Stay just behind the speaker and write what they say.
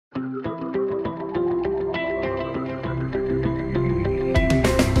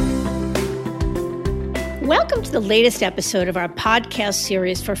Welcome to the latest episode of our podcast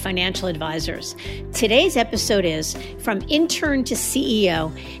series for financial advisors. Today's episode is From Intern to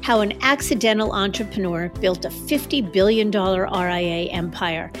CEO, How an Accidental Entrepreneur Built a $50 billion RIA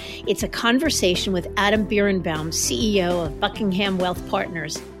Empire. It's a conversation with Adam Birnbaum, CEO of Buckingham Wealth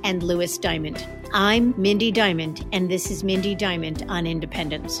Partners, and Louis Diamond. I'm Mindy Diamond, and this is Mindy Diamond on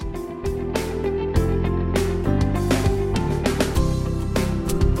Independence.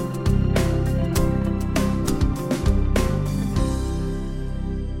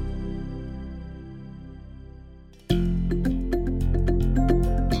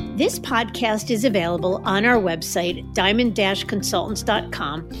 This podcast is available on our website,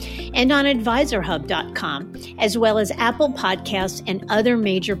 diamond-consultants.com, and on advisorhub.com, as well as Apple Podcasts and other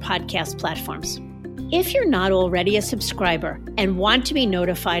major podcast platforms. If you're not already a subscriber and want to be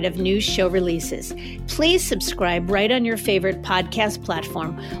notified of new show releases, please subscribe right on your favorite podcast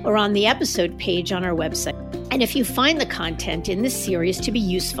platform or on the episode page on our website. And if you find the content in this series to be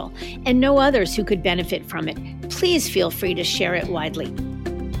useful and know others who could benefit from it, please feel free to share it widely.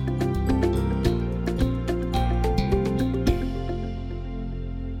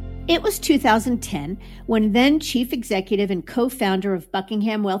 It was 2010 when then Chief Executive and co-founder of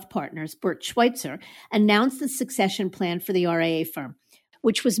Buckingham Wealth Partners, Bert Schweitzer, announced the succession plan for the RIA firm,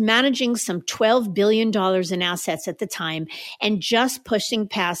 which was managing some $12 billion in assets at the time and just pushing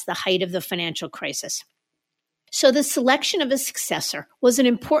past the height of the financial crisis. So the selection of a successor was an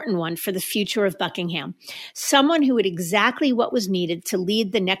important one for the future of Buckingham, someone who had exactly what was needed to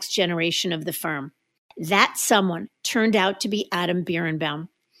lead the next generation of the firm. That someone turned out to be Adam Birnbaum.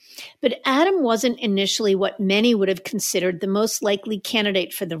 But Adam wasn't initially what many would have considered the most likely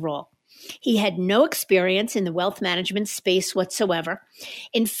candidate for the role. He had no experience in the wealth management space whatsoever.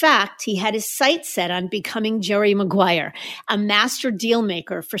 In fact, he had his sights set on becoming Jerry Maguire, a master deal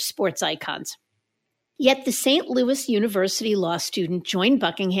maker for sports icons. Yet the St. Louis University law student joined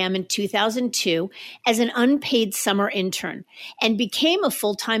Buckingham in 2002 as an unpaid summer intern and became a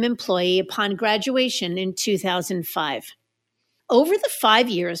full-time employee upon graduation in 2005. Over the 5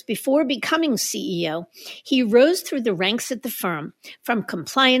 years before becoming CEO, he rose through the ranks at the firm, from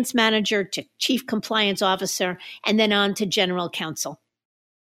compliance manager to chief compliance officer, and then on to general counsel.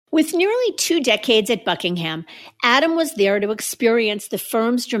 With nearly 2 decades at Buckingham, Adam was there to experience the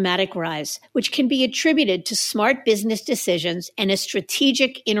firm's dramatic rise, which can be attributed to smart business decisions and a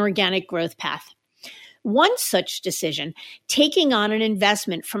strategic inorganic growth path. One such decision, taking on an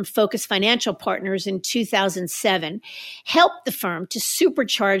investment from Focus Financial Partners in 2007, helped the firm to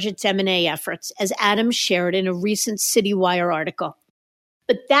supercharge its M&A efforts, as Adam shared in a recent CityWire article.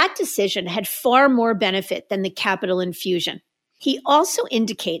 But that decision had far more benefit than the capital infusion. He also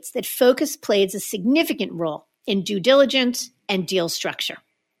indicates that Focus plays a significant role in due diligence and deal structure.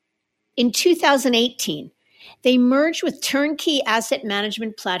 In 2018, they merged with Turnkey Asset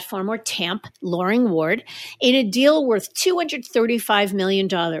Management Platform, or TAMP, Loring Ward, in a deal worth $235 million.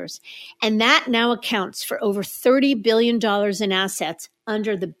 And that now accounts for over $30 billion in assets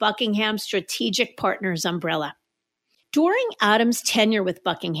under the Buckingham Strategic Partners umbrella. During Adam's tenure with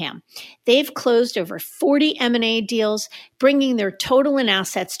Buckingham, they've closed over 40 M&A deals, bringing their total in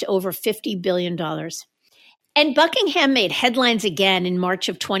assets to over $50 billion. And Buckingham made headlines again in March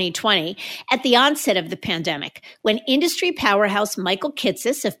of 2020 at the onset of the pandemic, when industry powerhouse Michael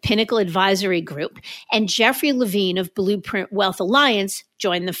Kitces of Pinnacle Advisory Group and Jeffrey Levine of Blueprint Wealth Alliance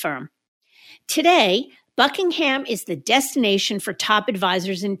joined the firm. Today, Buckingham is the destination for top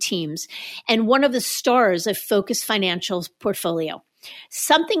advisors and teams and one of the stars of Focus Financial's portfolio,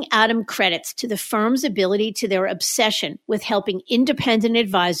 something Adam credits to the firm's ability to their obsession with helping independent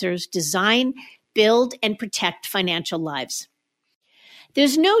advisors design, build, and protect financial lives.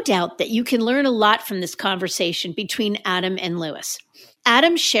 There's no doubt that you can learn a lot from this conversation between Adam and Louis.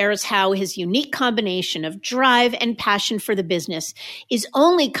 Adam shares how his unique combination of drive and passion for the business is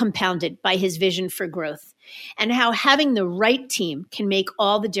only compounded by his vision for growth, and how having the right team can make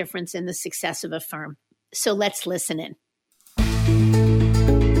all the difference in the success of a firm. So let's listen in.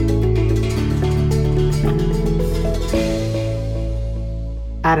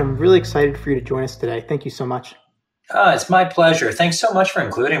 Adam, really excited for you to join us today. Thank you so much. It's my pleasure. Thanks so much for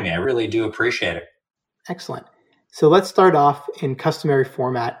including me. I really do appreciate it. Excellent. So let's start off in customary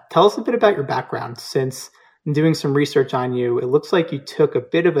format. Tell us a bit about your background. Since in doing some research on you, it looks like you took a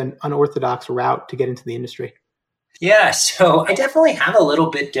bit of an unorthodox route to get into the industry. Yeah, so I definitely have a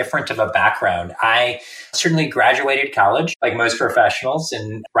little bit different of a background. I certainly graduated college like most professionals.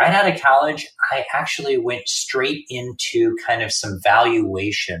 And right out of college, I actually went straight into kind of some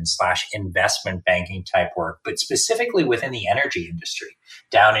valuation/investment banking type work, but specifically within the energy industry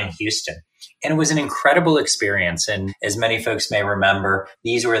down in Houston. And it was an incredible experience. And as many folks may remember,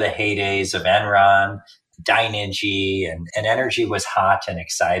 these were the heydays of Enron, Dynegy, and energy was hot and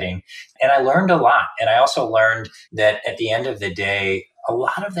exciting. And I learned a lot. And I also learned that at the end of the day, a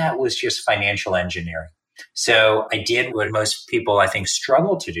lot of that was just financial engineering. So I did what most people, I think,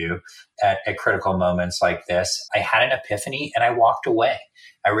 struggle to do at critical moments like this. I had an epiphany and I walked away.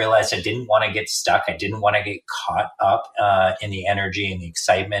 I realized I didn't want to get stuck. I didn't want to get caught up in the energy and the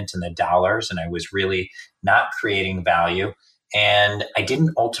excitement and the dollars. And I was really not creating value. And I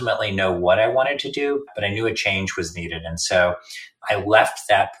didn't ultimately know what I wanted to do, but I knew a change was needed. And so I left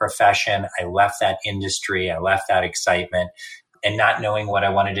that profession. I left that industry. I left that excitement. And not knowing what I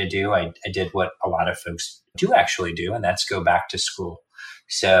wanted to do, I did what a lot of folks do actually do, and that's go back to school.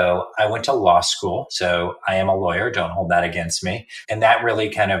 So I went to law school. So I am a lawyer. Don't hold that against me. And that really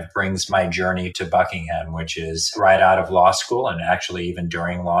kind of brings my journey to Buckingham, which is right out of law school. And actually, even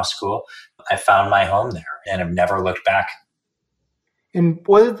during law school, I found my home there and have never looked back. And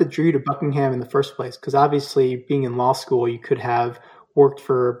what is it that drew you to Buckingham in the first place? Because obviously, being in law school, you could have worked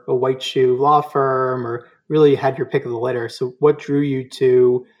for a white shoe law firm or really had your pick of the litter. So what drew you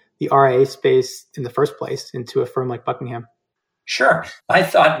to the RIA space in the first place, into a firm like Buckingham? Sure. I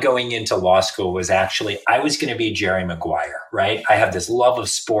thought going into law school was actually, I was going to be Jerry Maguire, right? I have this love of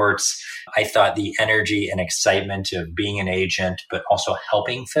sports. I thought the energy and excitement of being an agent, but also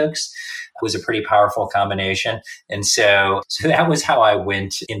helping folks was a pretty powerful combination. And so that was how I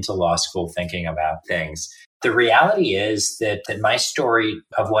went into law school thinking about things. The reality is that my story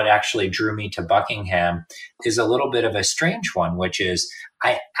of what actually drew me to Buckingham is a little bit of a strange one, which is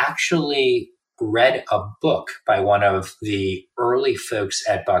I actually read a book by one of the early folks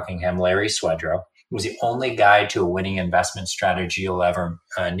at Buckingham, Larry Swedroe. It was the only guide to a winning investment strategy you'll ever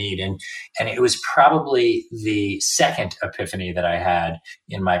need. And it was probably the second epiphany that I had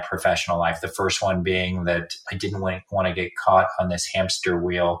in my professional life. The first one being that I didn't want to get caught on this hamster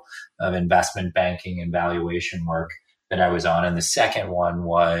wheel of investment banking and valuation work that I was on. And the second one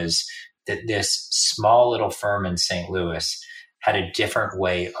was that this small little firm in St. Louis had a different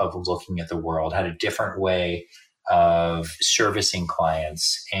way of looking at the world, had a different way of servicing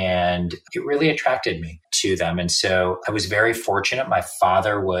clients. And it really attracted me to them. And so I was very fortunate. My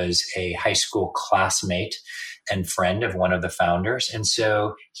father was a high school classmate and friend of one of the founders. And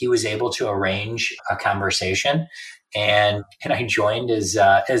so he was able to arrange a conversation. And I joined as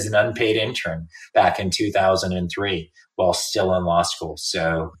an unpaid intern back in 2003 while still in law school.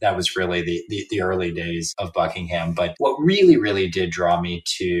 So that was really the early days of Buckingham. But what really, really did draw me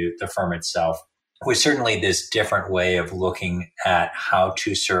to the firm itself was certainly this different way of looking at how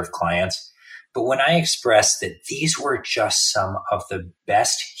to serve clients. But when I expressed that these were just some of the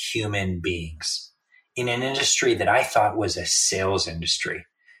best human beings in an industry that I thought was a sales industry,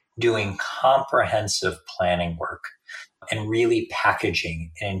 doing comprehensive planning work and really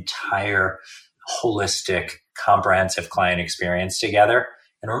packaging an entire holistic, comprehensive client experience together.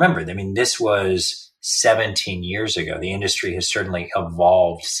 And remember, I mean, this was 17 years ago. The industry has certainly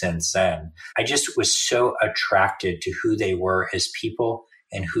evolved since then. I just was so attracted to who they were as people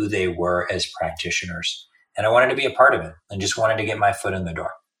and who they were as practitioners. And I wanted to be a part of it and just wanted to get my foot in the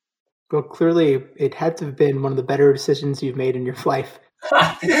door. Well, clearly it had to have been one of the better decisions you've made in your life.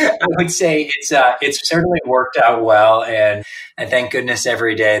 I would say it's certainly worked out well, and I thank goodness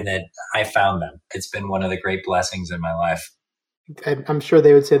every day that I found them. It's been one of the great blessings in my life. I'm sure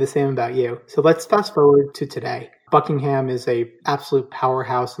they would say the same about you. So let's fast forward to today. Buckingham is a absolute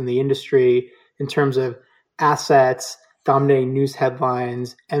powerhouse in the industry in terms of assets, dominating news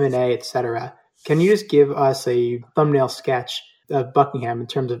headlines, M&A, et cetera. Can you just give us a thumbnail sketch of Buckingham in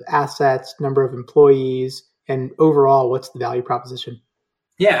terms of assets, number of employees, and overall, what's the value proposition?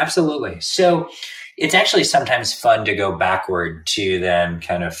 Yeah, absolutely. So it's actually sometimes fun to go backward to then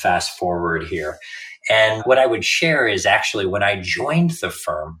kind of fast forward here. And what I would share is actually when I joined the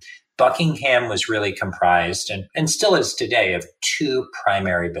firm, Buckingham was really comprised and still is today of two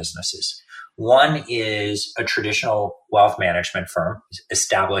primary businesses. One is a traditional wealth management firm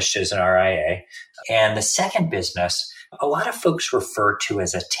established as an RIA. And the second business, a lot of folks refer to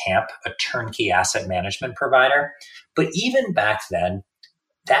as a TAMP, a turnkey asset management provider. But even back then,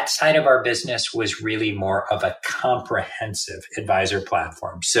 that side of our business was really more of a comprehensive advisor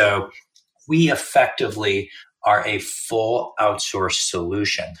platform. So we effectively are a full outsourced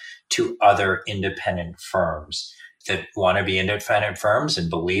solution to other independent firms. that want to be independent firms and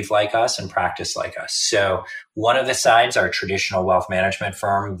believe like us and practice like us. So one of the sides, our traditional wealth management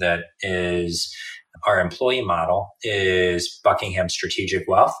firm that is our employee model, is Buckingham Strategic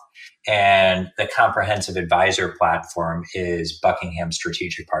Wealth. And the comprehensive advisor platform is Buckingham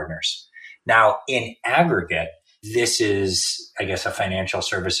Strategic Partners. Now, in aggregate, this is, I guess, a financial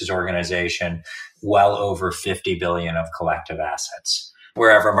services organization well over 50 billion of collective assets.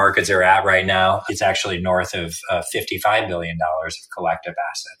 Wherever markets are at right now, it's actually north of $55 billion of collective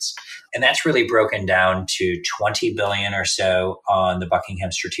assets. And that's really broken down to 20 billion or so on the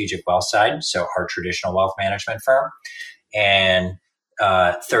Buckingham Strategic Wealth side, so our traditional wealth management firm, and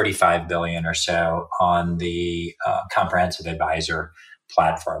 35 billion or so on the comprehensive advisor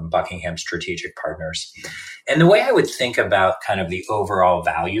platform, Buckingham Strategic Partners. And the way I would think about kind of the overall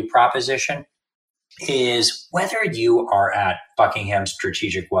value proposition is whether you are at Buckingham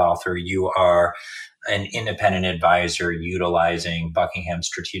Strategic Wealth or you are an independent advisor utilizing Buckingham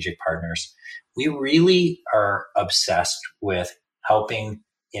Strategic Partners, we really are obsessed with helping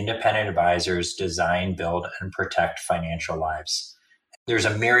independent advisors design, build, and protect financial lives. There's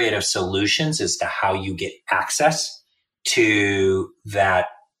a myriad of solutions as to how you get access to that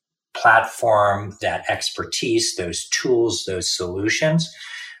platform, that expertise, those tools, those solutions.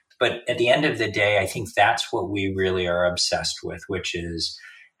 But at the end of the day, I think that's what we really are obsessed with, which is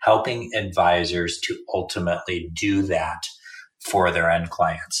helping advisors to ultimately do that for their end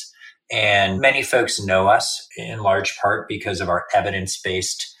clients. And many folks know us in large part because of our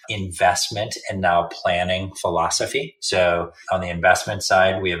evidence-based investment and now planning philosophy. So on the investment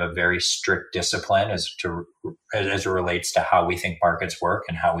side, we have a very strict discipline as it relates to how we think markets work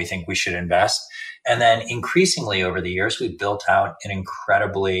and how we think we should invest. And then increasingly over the years, we've built out an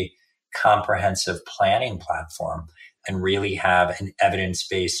incredibly comprehensive planning platform and really have an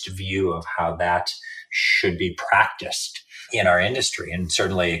evidence-based view of how that should be practiced in our industry. And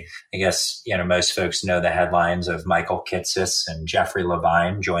certainly, I guess, most folks know the headlines of Michael Kitces and Jeffrey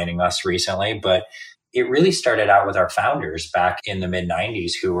Levine joining us recently, but it really started out with our founders back in the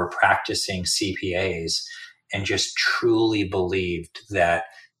mid-90s who were practicing CPAs and just truly believed that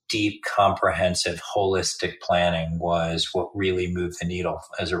deep, comprehensive, holistic planning was what really moved the needle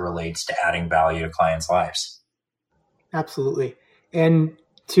as it relates to adding value to clients' lives. Absolutely. And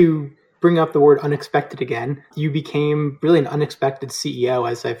to bring up the word unexpected again, you became really an unexpected CEO,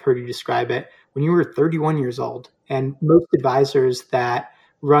 as I've heard you describe it, when you were 31 years old. And most advisors that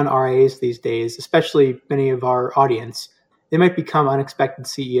run RIAs these days, especially many of our audience, they might become unexpected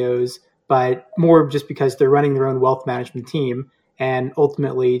CEOs, but more just because they're running their own wealth management team. And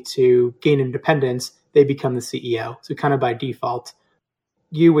ultimately, to gain independence, they become the CEO. So kind of by default,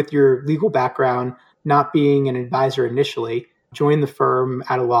 you with your legal background, not being an advisor initially, joined the firm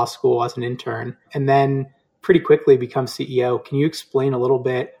out of law school as an intern, and then pretty quickly become CEO. Can you explain a little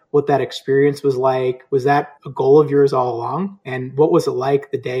bit what that experience was like? Was that a goal of yours all along? And what was it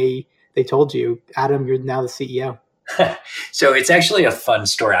like the day they told you, Adam, you're now the CEO? So it's actually a fun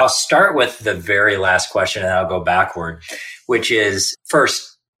story. I'll start with the very last question and I'll go backward, which is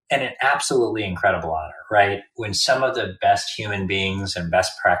first, and an absolutely incredible honor, right? When some of the best human beings and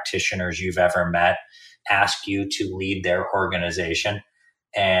best practitioners you've ever met ask you to lead their organization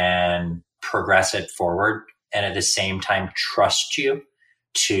and progress it forward, and at the same time trust you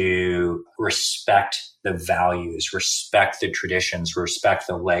to respect the values, respect the traditions, respect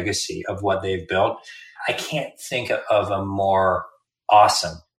the legacy of what they've built, I can't think of a more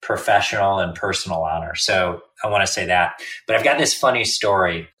awesome professional and personal honor. So I want to say that. But I've got this funny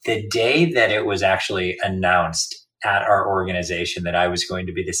story. The day that it was actually announced at our organization that I was going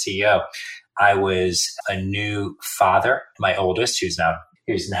to be the CEO, I was a new father, my oldest, who's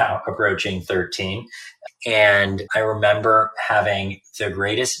now approaching 13. And I remember having the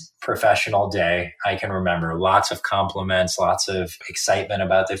greatest professional day I can remember. Lots of compliments, lots of excitement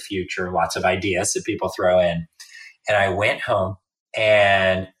about the future, lots of ideas that people throw in. And I went home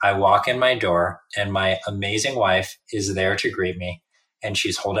and I walk in my door and my amazing wife is there to greet me. And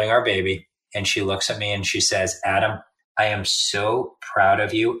she's holding our baby. And she looks at me and she says, Adam, I am so proud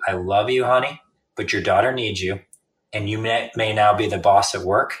of you. I love you, honey, but your daughter needs you. And you may now be the boss at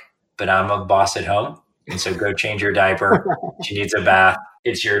work, but I'm a boss at home. And so go change your diaper. She needs a bath.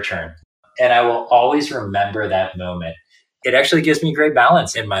 It's your turn. And I will always remember that moment. It actually gives me great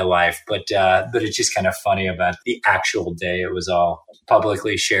balance in my life, but it's just kind of funny about the actual day it was all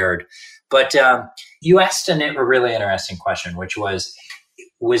publicly shared. But you asked a really interesting question, which was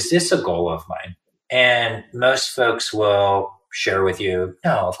this a goal of mine? And most folks will share with you,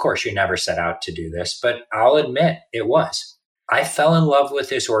 no, of course, you never set out to do this, but I'll admit it was. I fell in love with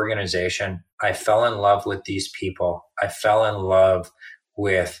this organization. I fell in love with these people. I fell in love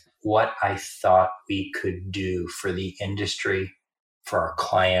with what I thought we could do for the industry, for our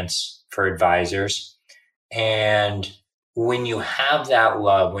clients, for advisors. And when you have that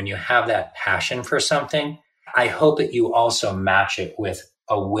love, when you have that passion for something, I hope that you also match it with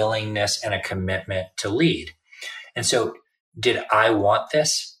a willingness and a commitment to lead. And so did I want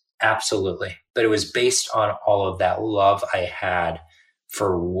this? Absolutely. But it was based on all of that love I had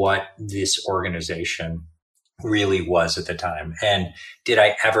for what this organization really was at the time. And did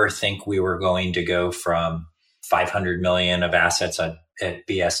I ever think we were going to go from 500 million of assets at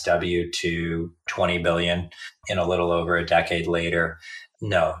BSW to 20 billion in a little over a decade later?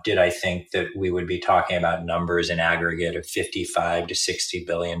 No. Did I think that we would be talking about numbers in aggregate of 55 to 60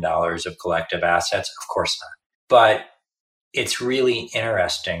 billion dollars of collective assets? Of course not. But it's really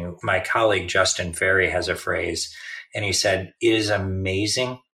interesting. My colleague Justin Ferry has a phrase, and he said, "It is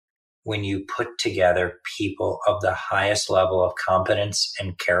amazing when you put together people of the highest level of competence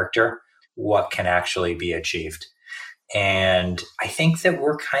and character, what can actually be achieved." And I think that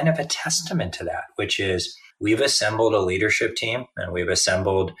we're kind of a testament to that, which is we've assembled a leadership team and we've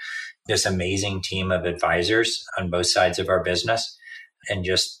assembled this amazing team of advisors on both sides of our business and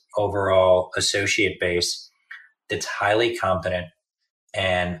just overall associate base that's highly competent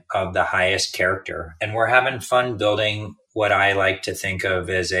and of the highest character. And we're having fun building what I like to think of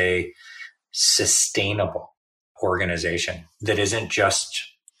as a sustainable organization that isn't just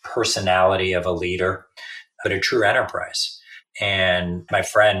personality of a leader, but a true enterprise. And my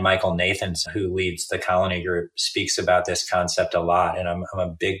friend, Michael Nathans, who leads the Colony Group, speaks about this concept a lot. And I'm a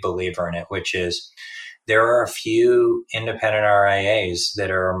big believer in it, which is there are a few independent RIAs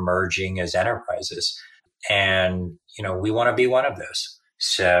that are emerging as enterprises. And, we want to be one of those.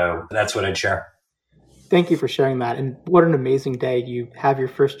 So that's what I'd share. Thank you for sharing that. And what an amazing day. You have your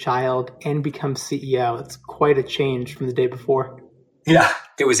first child and become CEO. It's quite a change from the day before. Yeah,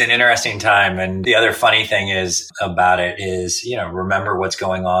 it was an interesting time. And the other funny thing about it is, remember what's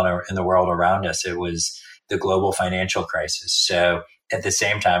going on in the world around us. It was the global financial crisis. So at the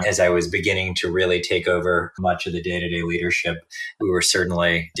same time, as I was beginning to really take over much of the day-to-day leadership, we were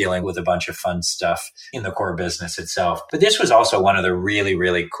certainly dealing with a bunch of fun stuff in the core business itself. But this was also one of the really,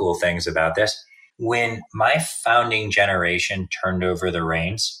 really cool things about this. When my founding generation turned over the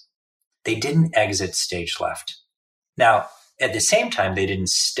reins, they didn't exit stage left. Now, at the same time, they didn't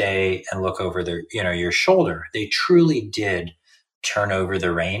stay and look over your shoulder. They truly did turn over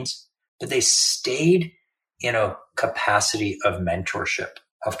the reins, but they stayed in a capacity of mentorship,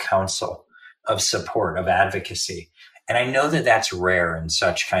 of counsel, of support, of advocacy. And I know that that's rare in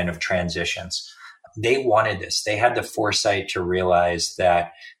such kind of transitions. They wanted this. They had the foresight to realize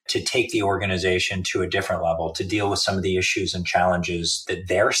that to take the organization to a different level, to deal with some of the issues and challenges that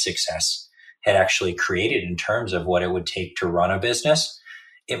their success had actually created in terms of what it would take to run a business,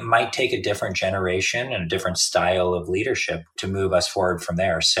 it might take a different generation and a different style of leadership to move us forward from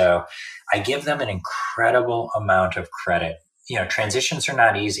there. So I give them an incredible amount of credit. Transitions are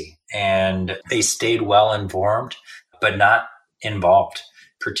not easy, and they stayed well informed, but not involved,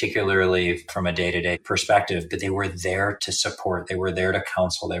 particularly from a day-to-day perspective. But they were there to support. They were there to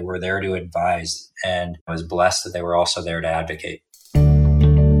counsel. They were there to advise. And I was blessed that they were also there to advocate.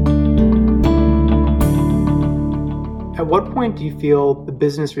 At what point do you feel the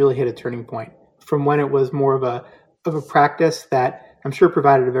business really hit a turning point from when it was more of a practice that I'm sure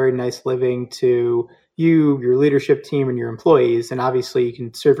provided a very nice living to you, your leadership team, and your employees, and obviously you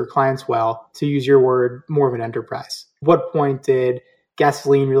can serve your clients well, to use your word, more of an enterprise? What point did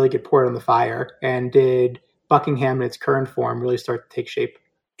gasoline really get poured on the fire, and did Buckingham in its current form really start to take shape?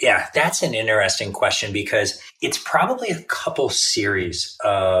 Yeah, that's an interesting question because it's probably a couple series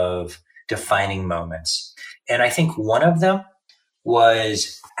of defining moments. And I think one of them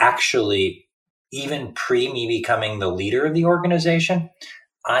was actually even pre me becoming the leader of the organization.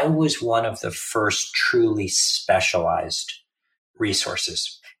 I was one of the first truly specialized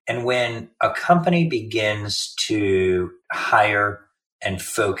resources. And when a company begins to hire and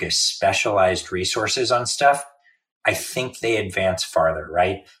focus specialized resources on stuff, I think they advance farther,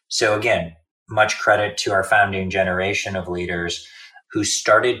 right? So again, much credit to our founding generation of leaders who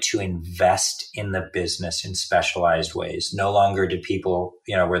started to invest in the business in specialized ways. No longer did people,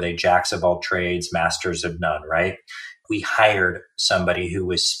 were they jacks of all trades, masters of none, right? We hired somebody who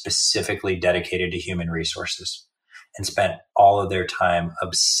was specifically dedicated to human resources and spent all of their time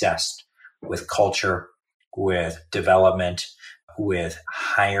obsessed with culture, with development, with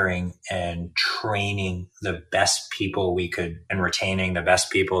hiring and training the best people we could and retaining the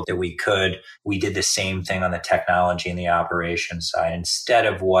best people that we could. We did the same thing on the technology and the operations side instead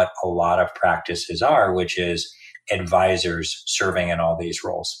of what a lot of practices are, which is advisors serving in all these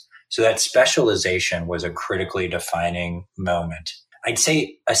roles. So that specialization was a critically defining moment. I'd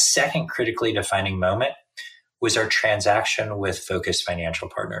say a second critically defining moment was our transaction with Focus Financial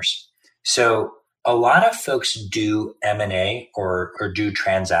Partners. So a lot of folks do M&A or do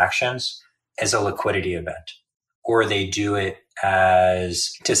transactions as a liquidity event, or they do it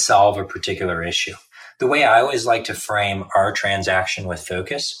as to solve a particular issue. The way I always like to frame our transaction with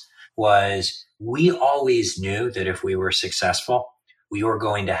Focus was we always knew that if we were successful, we were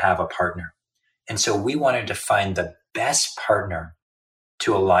going to have a partner. And so we wanted to find the best partner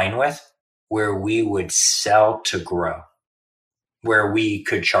to align with where we would sell to grow, where we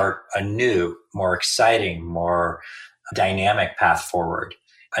could chart a new, more exciting, more dynamic path forward.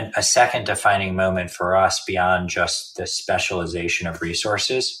 A second defining moment for us beyond just the specialization of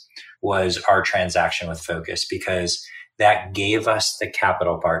resources was our transaction with Focus, because that gave us the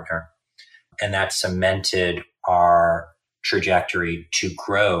capital partner and that cemented our trajectory to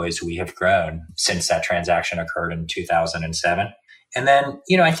grow as we have grown since that transaction occurred in 2007. And then,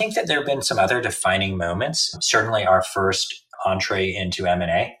 I think that there have been some other defining moments. Certainly our first entree into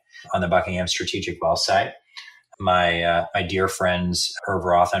M&A on the Buckingham Strategic Wealth side. My dear friends, Herb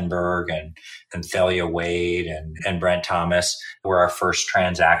Rothenberg and Thalia Wade and Brent Thomas were our first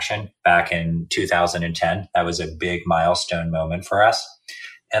transaction back in 2010. That was a big milestone moment for us.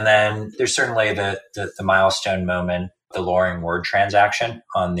 And then there's certainly the milestone moment, the Loring Word transaction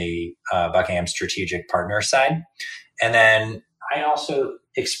on the Buckingham Strategic Partners side. And then I also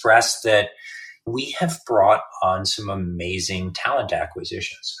expressed that we have brought on some amazing talent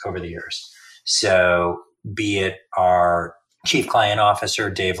acquisitions over the years. So be it our Chief Client Officer,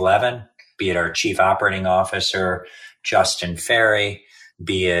 Dave Levin, be it our Chief Operating Officer, Justin Ferry,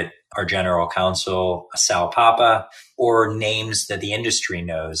 be it our General Counsel, Sal Papa, or names that the industry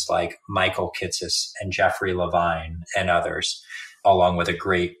knows like Michael Kitces and Jeffrey Levine and others, along with a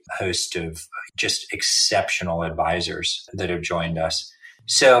great host of just exceptional advisors that have joined us.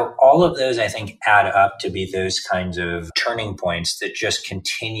 So all of those, I think, add up to be those kinds of turning points that just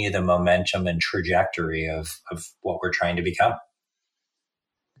continue the momentum and trajectory of what we're trying to become.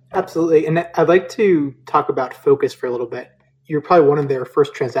 Absolutely. And I'd like to talk about Focus for a little bit. You're probably one of their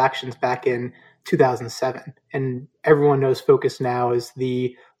first transactions back in 2007. And everyone knows Focus now as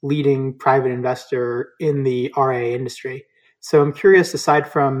the leading private investor in the RIA industry. So I'm curious, aside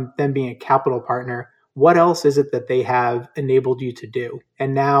from them being a capital partner, what else is it that they have enabled you to do?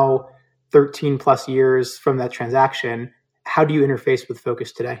 And now, 13 plus years from that transaction, how do you interface with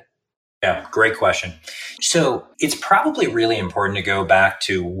Focus today? Yeah, great question. So it's probably really important to go back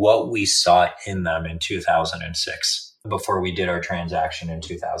to what we saw in them in 2006 before we did our transaction in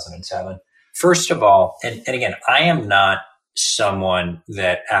 2007. First of all, and again, I am not someone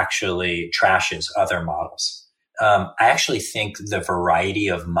that actually trashes other models. I actually think the variety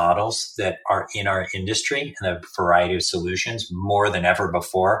of models that are in our industry and the variety of solutions more than ever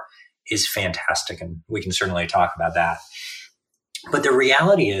before is fantastic. And we can certainly talk about that. But the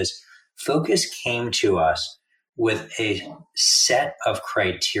reality is, Focus came to us with a set of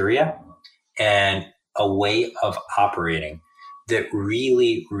criteria and a way of operating that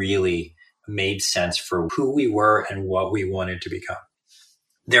really, really made sense for who we were and what we wanted to become.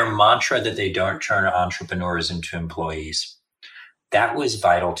 Their mantra that they don't turn entrepreneurs into employees, that was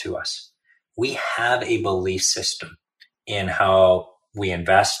vital to us. We have a belief system in how we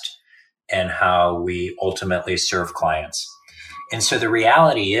invest and how we ultimately serve clients. And so the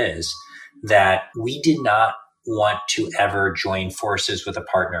reality is that we did not want to ever join forces with a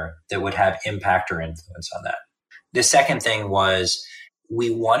partner that would have impact or influence on that. The second thing was we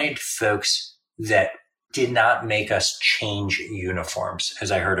wanted folks that did not make us change uniforms,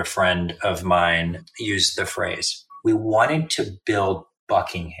 as I heard a friend of mine use the phrase. We wanted to build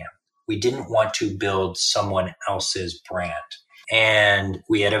Buckingham. We didn't want to build someone else's brand. And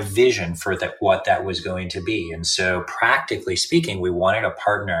we had a vision for what that was going to be. And so practically speaking, we wanted a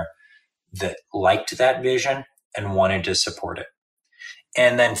partner that liked that vision and wanted to support it.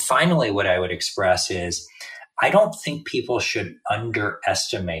 And then finally, what I would express is, I don't think people should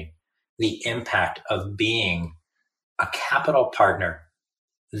underestimate the impact of being a capital partner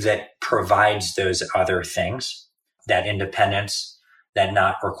that provides those other things, that independence, that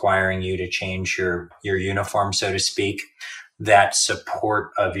not requiring you to change your uniform, so to speak, that support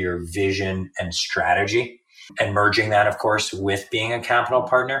of your vision and strategy, and merging that, of course, with being a capital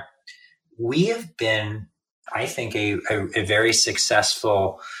partner. We have been I think, a very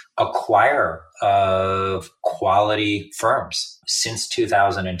successful acquirer of quality firms since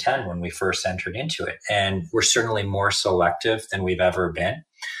 2010 when we first entered into it. And we're certainly more selective than we've ever been,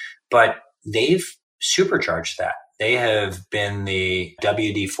 but they've supercharged that. They have been the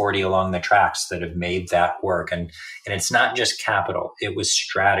WD-40 along the tracks that have made that work. And it's not just capital. It was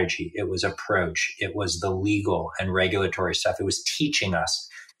strategy. It was approach. It was the legal and regulatory stuff. It was teaching us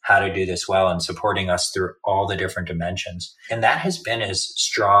how to do this well and supporting us through all the different dimensions. And that has been as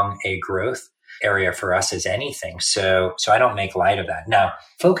strong a growth area for us as anything. So I don't make light of that. Now,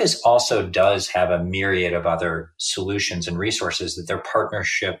 Focus also does have a myriad of other solutions and resources that their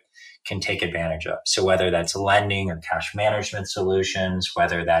partnership can take advantage of. So whether that's lending or cash management solutions,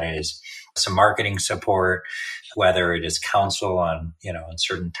 whether that is some marketing support, whether it is counsel on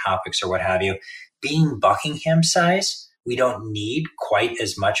certain topics or what have you, being Buckingham size, we don't need quite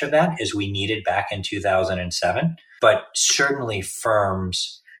as much of that as we needed back in 2007, but certainly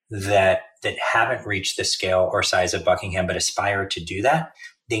firms that haven't reached the scale or size of Buckingham but aspire to do that,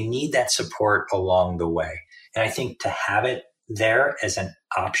 they need that support along the way. And I think to have it there as an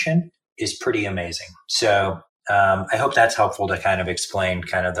option is pretty amazing. So I hope that's helpful to kind of explain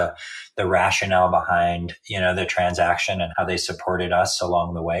kind of the rationale behind, the transaction and how they supported us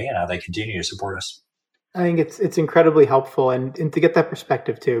along the way and how they continue to support us. I think it's incredibly helpful and to get that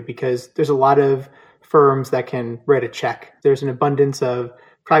perspective too, because there's a lot of firms that can write a check. There's an abundance of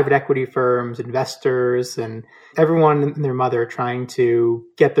private equity firms, investors, and everyone and their mother trying to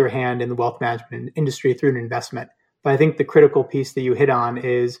get their hand in the wealth management industry through an investment. But I think the critical piece that you hit on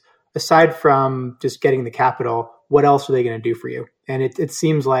is, aside from just getting the capital, what else are they going to do for you? And it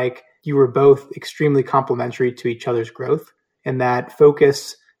seems like you were both extremely complementary to each other's growth, and that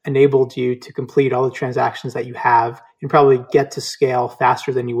Focus enabled you to complete all the transactions that you have and probably get to scale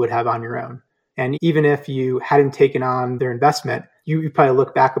faster than you would have on your own. And even if you hadn't taken on their investment, you probably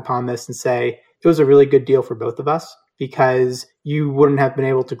look back upon this and say, it was a really good deal for both of us, because you wouldn't have been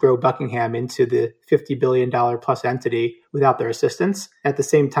able to grow Buckingham into the $50 billion plus entity without their assistance. At the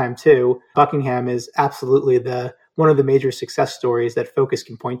same time, too, Buckingham is absolutely one of the major success stories that Focus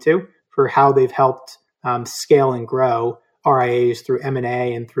can point to for how they've helped scale and grow RIAs through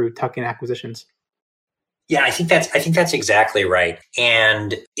M&A and through tuck-in acquisitions. Yeah, I think that's exactly right.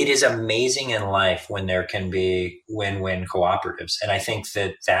 And it is amazing in life when there can be win-win cooperatives. And I think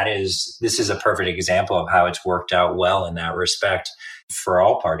this is a perfect example of how it's worked out well in that respect for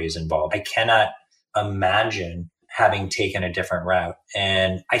all parties involved. I cannot imagine having taken a different route.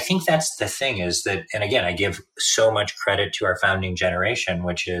 And I think that's the thing is that, and again, I give so much credit to our founding generation,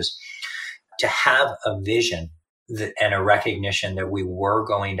 which is to have a vision and a recognition that we were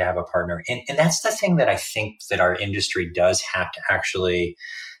going to have a partner. And that's the thing that I think that our industry does have to actually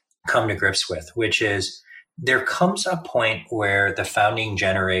come to grips with, which is there comes a point where the founding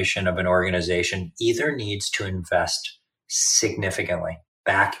generation of an organization either needs to invest significantly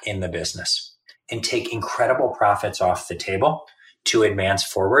back in the business and take incredible profits off the table to advance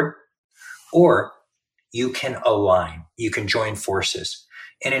forward, or you can align, you can join forces.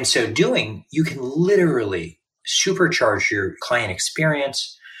 And in so doing, you can literally supercharge your client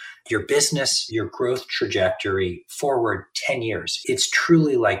experience, your business, your growth trajectory forward 10 years. It's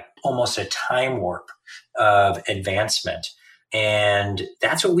truly like almost a time warp of advancement. And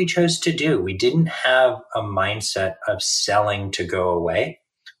that's what we chose to do. We didn't have a mindset of selling to go away.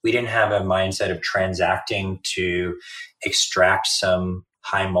 We didn't have a mindset of transacting to extract some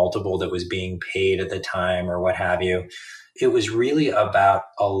high multiple that was being paid at the time or what have you. It was really about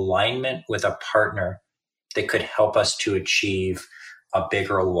alignment with a partner that could help us to achieve a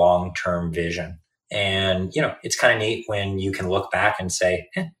bigger long-term vision. And, it's kind of neat when you can look back and say,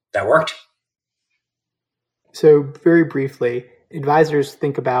 that worked. So very briefly, advisors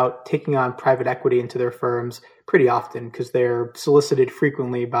think about taking on private equity into their firms pretty often because they're solicited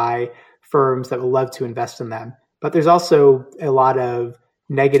frequently by firms that will love to invest in them. But there's also a lot of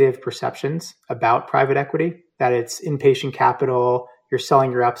negative perceptions about private equity, that it's inpatient capital, you're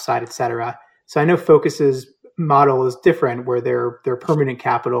selling your upside, et cetera. So I know Focus's model is different, where they're permanent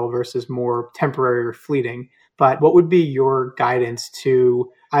capital versus more temporary or fleeting. But what would be your guidance to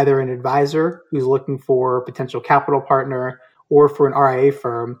either an advisor who's looking for a potential capital partner, or for an RIA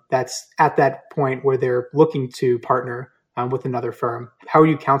firm that's at that point where they're looking to partner with another firm? How would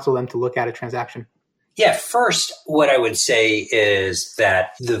you counsel them to look at a transaction? Yeah, first, what I would say is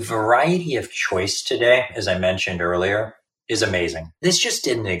that the variety of choice today, as I mentioned earlier, is amazing. This just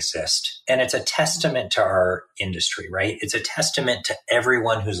didn't exist. And it's a testament to our industry, right? It's a testament to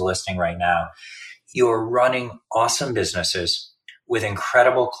everyone who's listening right now. You're running awesome businesses with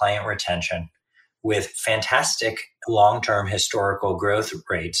incredible client retention, with fantastic long-term historical growth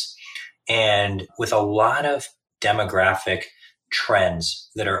rates and with a lot of demographic trends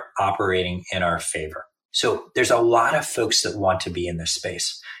that are operating in our favor. So there's a lot of folks that want to be in this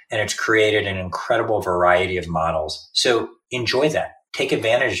space, and it's created an incredible variety of models. So enjoy that. Take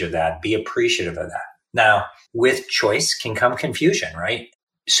advantage of that. Be appreciative of that. Now, with choice can come confusion, right?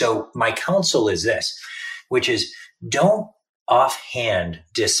 So my counsel is this, which is don't offhand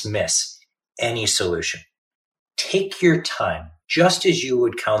dismiss any solution. Take your time, just as you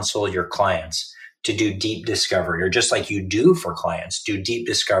would counsel your clients to do deep discovery, or just like you do for clients, do deep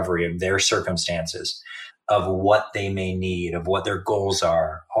discovery of their circumstances, of what they may need, of what their goals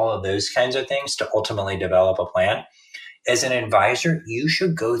are, all of those kinds of things to ultimately develop a plan. As an advisor, you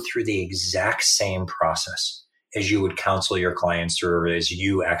should go through the exact same process as you would counsel your clients through, or as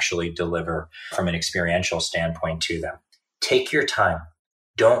you actually deliver from an experiential standpoint to them. Take your time.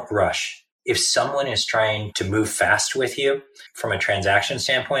 Don't rush. If someone is trying to move fast with you from a transaction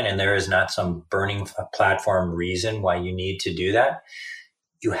standpoint, and there is not some burning platform reason why you need to do that,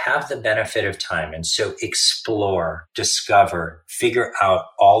 you have the benefit of time. And so explore, discover, figure out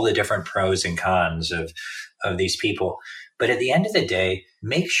all the different pros and cons of these people. But at the end of the day,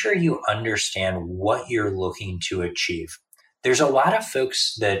 make sure you understand what you're looking to achieve. There's a lot of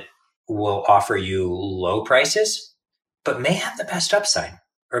folks that will offer you low prices, but may have the best upside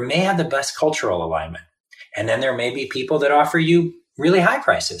or may have the best cultural alignment. And then there may be people that offer you really high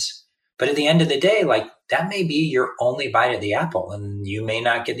prices. But at the end of the day, like that may be your only bite at the apple, and you may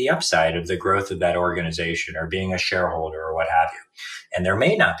not get the upside of the growth of that organization or being a shareholder or what have you. And there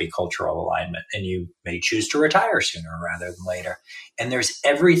may not be cultural alignment, and you may choose to retire sooner rather than later. And there's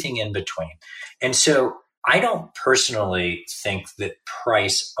everything in between. And so I don't personally think that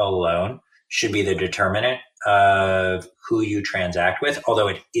price alone should be the determinant of who you transact with, although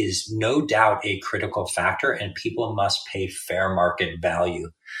it is no doubt a critical factor, and people must pay fair market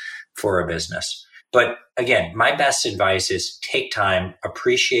value for a business. But again, my best advice is take time,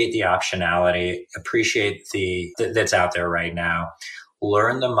 appreciate the optionality, appreciate that's out there right now,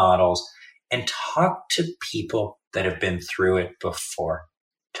 learn the models, and talk to people that have been through it before.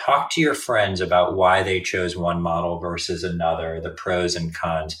 Talk to your friends about why they chose one model versus another, the pros and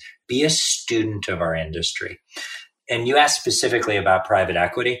cons. Be a student of our industry. And you asked specifically about private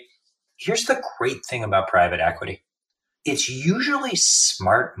equity. Here's the great thing about private equity. It's usually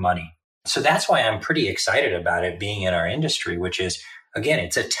smart money. So that's why I'm pretty excited about it being in our industry, which is, again,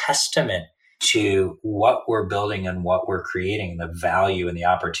 it's a testament to what we're building and what we're creating, the value and the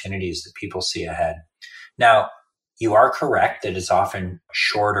opportunities that people see ahead. Now, you are correct that it's often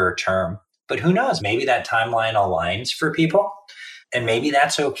shorter term, but who knows? Maybe that timeline aligns for people, and maybe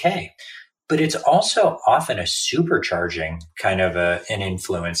that's okay. But it's also often a supercharging kind of an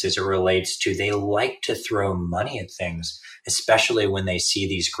influence as it relates to they like to throw money at things, especially when they see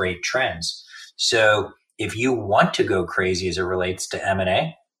these great trends. So if you want to go crazy as it relates to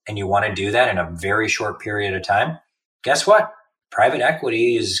M&A and you want to do that in a very short period of time, guess what? Private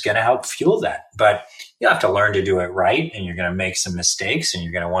equity is going to help fuel that. But you have to learn to do it right, and you're going to make some mistakes, and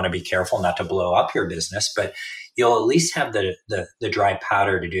you're going to want to be careful not to blow up your business, but you'll at least have the dry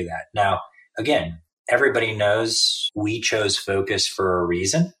powder to do that. Now, again, everybody knows we chose Focus for a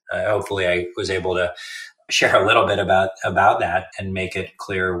reason. Hopefully I was able to share a little bit about that and make it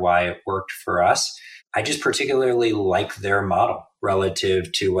clear why it worked for us. I just particularly like their model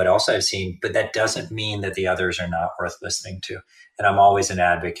relative to what else I've seen, but that doesn't mean that the others are not worth listening to. And I'm always an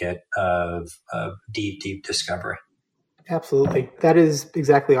advocate of deep discovery. Absolutely. That is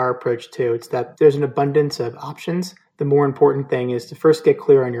exactly our approach too. It's that there's an abundance of options. The more important thing is to first get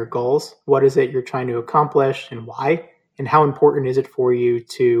clear on your goals. What is it you're trying to accomplish and why? And how important is it for you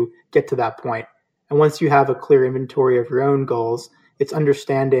to get to that point? And once you have a clear inventory of your own goals, it's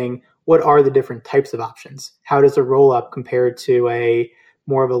understanding what are the different types of options. How does a roll-up compare to a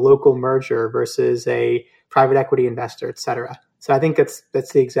more of a local merger versus a private equity investor, et cetera? So I think that's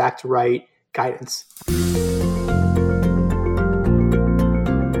the exact right guidance.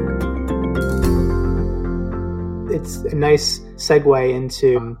 It's a nice segue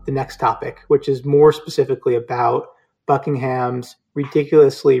into the next topic, which is more specifically about Buckingham's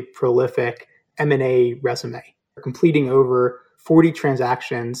ridiculously prolific M&A resume. Completing over 40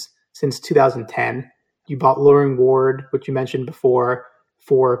 transactions since 2010. You bought Loring Ward, which you mentioned before,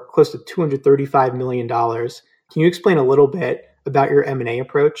 for close to $235 million. Can you explain a little bit about your M&A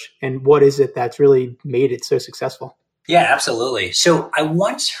approach and what is it that's really made it so successful? Yeah, absolutely. So I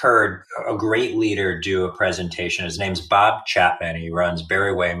once heard a great leader do a presentation. His name's Bob Chapman. He runs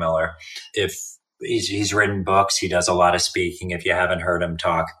Barry Waymiller. If he's written books, he does a lot of speaking if you haven't heard him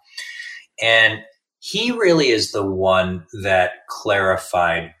talk. And he really is the one that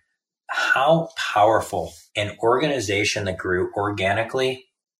clarified how powerful an organization that grew organically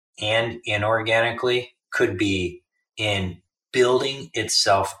and inorganically could be in building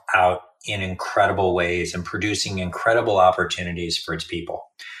itself out in incredible ways and producing incredible opportunities for its people.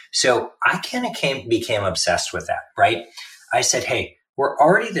 So I kind of became obsessed with that, right? I said, hey, we're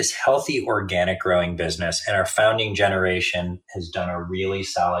already this healthy, organic growing business, and our founding generation has done a really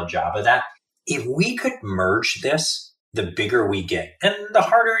solid job of that. If we could merge this, the bigger we get, and the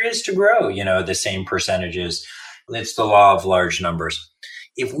harder it is to grow, the same percentages. It's the law of large numbers.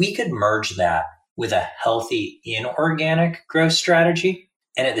 If we could merge that with a healthy inorganic growth strategy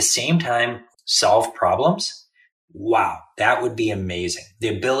and at the same time solve problems, wow, that would be amazing. The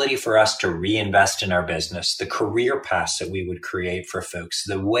ability for us to reinvest in our business, the career paths that we would create for folks,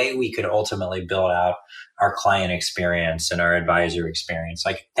 the way we could ultimately build out our client experience and our advisor experience,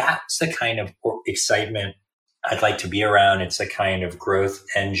 like that's the kind of excitement I'd like to be around. It's the kind of growth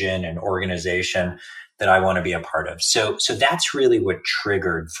engine and organization that I want to be a part of. So that's really what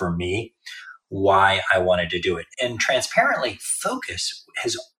triggered for me why I wanted to do it. And transparently, Focus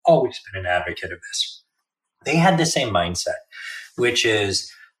has always been an advocate of this. They had the same mindset, which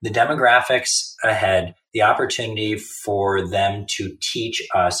is the demographics ahead, the opportunity for them to teach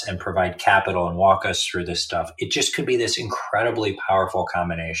us and provide capital and walk us through this stuff. It just could be this incredibly powerful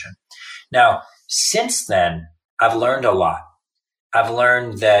combination. Now, since then, I've learned a lot. I've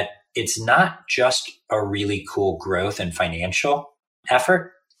learned that it's not just a really cool growth and financial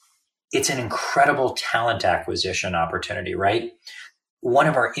effort. It's an incredible talent acquisition opportunity, right? One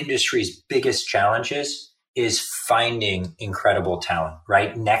of our industry's biggest challenges is finding incredible talent,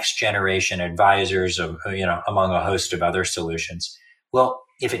 right? Next generation advisors, among a host of other solutions. Well,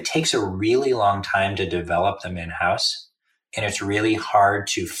 if it takes a really long time to develop them in-house, and it's really hard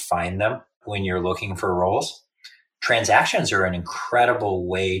to find them when you're looking for roles, transactions are an incredible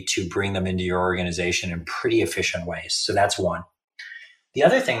way to bring them into your organization in pretty efficient ways. So that's one. The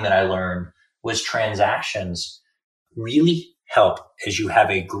other thing that I learned was transactions really help as you have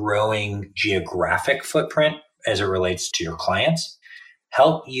a growing geographic footprint as it relates to your clients,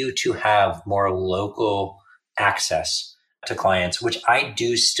 help you to have more local access to clients, which I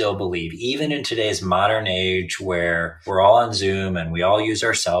do still believe, even in today's modern age where we're all on Zoom and we all use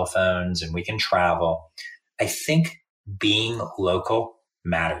our cell phones and we can travel, I think being local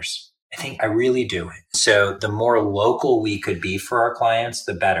matters. I really do. So the more local we could be for our clients,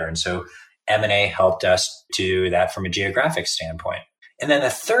 the better. And so M&A helped us do that from a geographic standpoint. And then the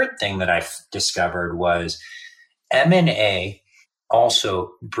third thing that I discovered was M&A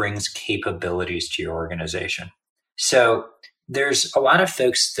also brings capabilities to your organization. So there's a lot of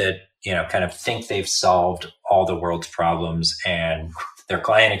folks that, kind of think they've solved all the world's problems, and their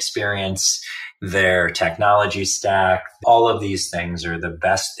client experience, their technology stack, all of these things are the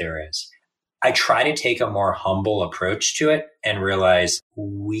best there is. I try to take a more humble approach to it and realize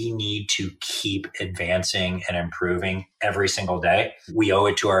we need to keep advancing and improving every single day. We owe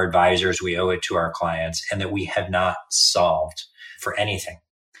it to our advisors, we owe it to our clients, and that we have not solved for anything.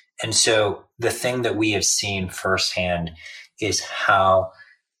 And so the thing that we have seen firsthand is how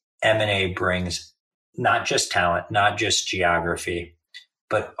M&A brings not just talent, not just geography,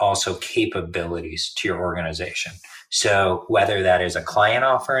 but also capabilities to your organization. So whether that is a client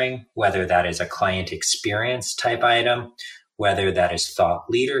offering, whether that is a client experience type item, whether that is thought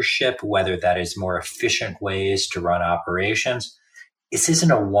leadership, whether that is more efficient ways to run operations, this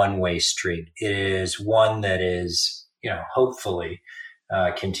isn't a one-way street. It is one that is, hopefully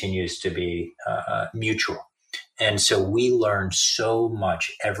continues to be mutual. And so we learn so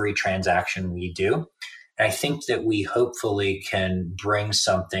much every transaction we do. And I think that we hopefully can bring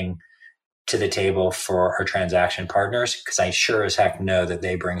something to the table for our transaction partners, because I sure as heck know that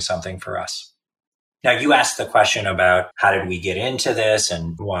they bring something for us. Now, you asked the question about how did we get into this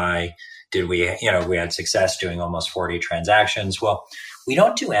and why did we had success doing almost 40 transactions. Well, we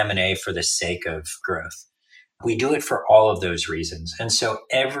don't do M&A for the sake of growth. We do it for all of those reasons. And so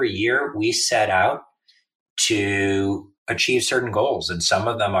every year we set out to achieve certain goals. And some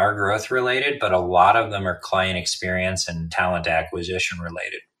of them are growth related, but a lot of them are client experience and talent acquisition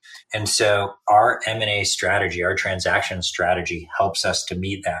related. And so our M&A strategy, our transaction strategy helps us to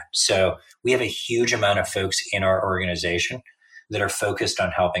meet that. So we have a huge amount of folks in our organization that are focused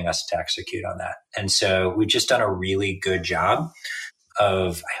on helping us to execute on that. And so we've just done a really good job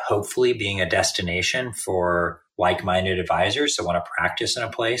of hopefully being a destination for like-minded advisors that want to practice in a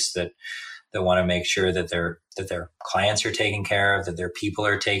place, that want to make sure that their clients are taken care of, that their people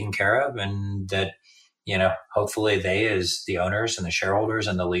are taken care of, and that hopefully they, as the owners and the shareholders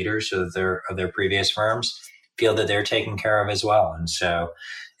and the leaders of their previous firms, feel that they're taken care of as well. And so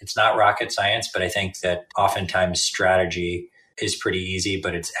it's not rocket science, but I think that oftentimes strategy is pretty easy,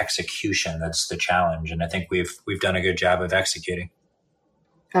 but it's execution that's the challenge. And I think we've done a good job of executing.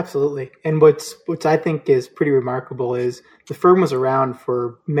 Absolutely. And what's I think is pretty remarkable is the firm was around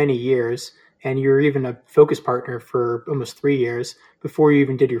for many years, and you were even a focus partner for almost 3 years before you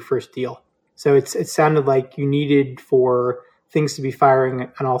even did your first deal. So it sounded like you needed for things to be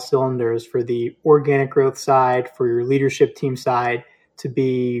firing on all cylinders, for the organic growth side, for your leadership team side to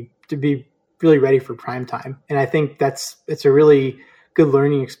be really ready for prime time. And I think it's a really good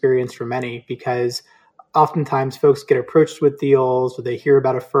learning experience for many, because oftentimes folks get approached with deals, or they hear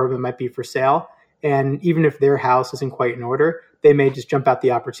about a firm that might be for sale. And even if their house isn't quite in order, they may just jump at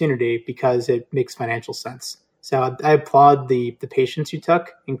the opportunity because it makes financial sense. So I applaud the patience you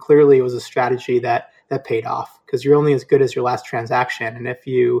took. And clearly it was a strategy that paid off, because you're only as good as your last transaction. And if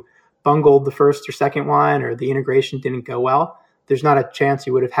you bungled the first or second one, or the integration didn't go well, there's not a chance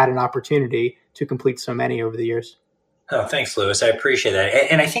you would have had an opportunity to complete so many over the years. Oh, thanks, Louis. I appreciate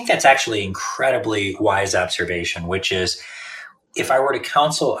that. And I think that's actually incredibly wise observation, which is, if I were to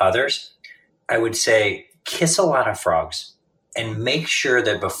counsel others, I would say kiss a lot of frogs and make sure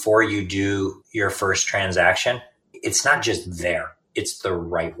that before you do your first transaction, it's not just there, it's the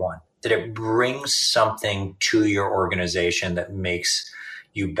right one, that it brings something to your organization that makes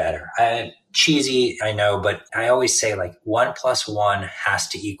you better. Cheesy, I know, but I always say 1 + 1 has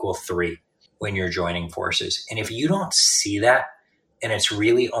to equal 3 when you're joining forces. And if you don't see that, and it's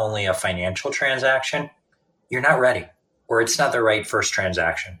really only a financial transaction, you're not ready, or it's not the right first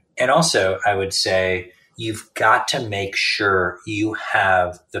transaction. And also, I would say you've got to make sure you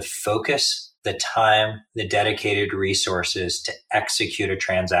have the focus, the time, the dedicated resources to execute a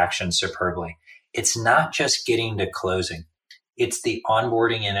transaction superbly. It's not just getting to closing. It's the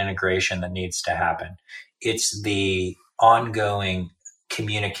onboarding and integration that needs to happen. It's the ongoing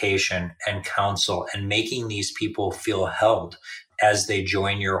communication and counsel, and making these people feel held as they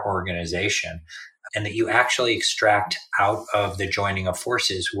join your organization, and that you actually extract out of the joining of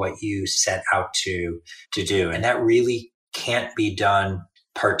forces what you set out to do. And that really can't be done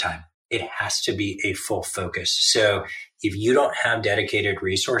part-time. It has to be a full focus. So if you don't have dedicated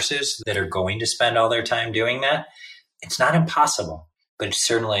resources that are going to spend all their time doing that, it's not impossible, but it's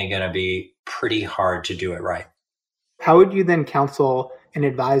certainly going to be pretty hard to do it right. How would you then counsel an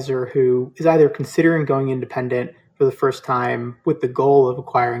advisor who is either considering going independent for the first time with the goal of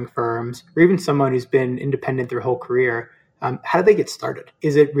acquiring firms, or even someone who's been independent their whole career? How do they get started?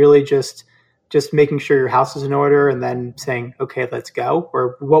 Is it really just making sure your house is in order and then saying, okay, let's go?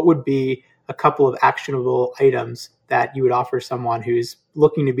 Or what would be a couple of actionable items that you would offer someone who's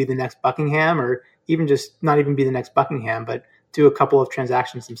looking to be the next Buckingham, or even just not even be the next Buckingham, but do a couple of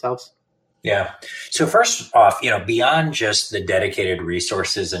transactions themselves? Yeah. So first off, beyond just the dedicated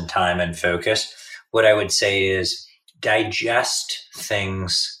resources and time and focus, what I would say is digest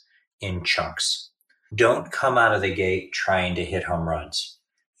things in chunks. Don't come out of the gate trying to hit home runs.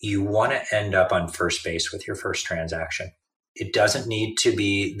 You want to end up on first base with your first transaction. It doesn't need to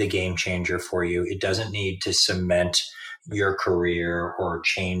be the game changer for you. It doesn't need to cement your career or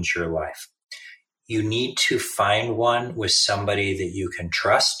change your life. You need to find one with somebody that you can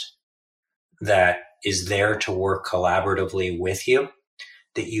trust, that is there to work collaboratively with you,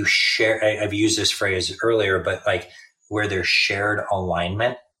 that you share. I've used this phrase earlier, but where there's shared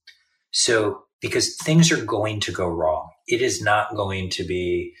alignment. So, because things are going to go wrong, it is not going to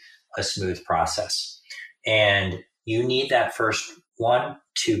be a smooth process. And you need that first one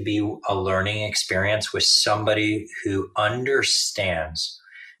to be a learning experience with somebody who understands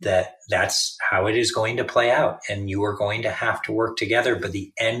that that's how it is going to play out, and you are going to have to work together. But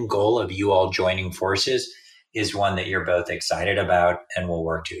the end goal of you all joining forces is one that you're both excited about and will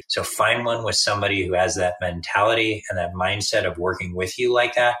work to. So find one with somebody who has that mentality and that mindset of working with you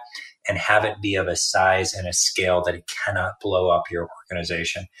like that, and have it be of a size and a scale that it cannot blow up your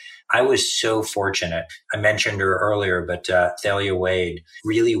organization. I was so fortunate. I mentioned her earlier, but Thalia Wade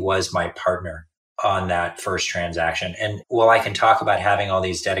really was my partner on that first transaction. And while I can talk about having all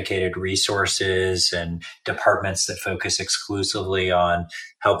these dedicated resources and departments that focus exclusively on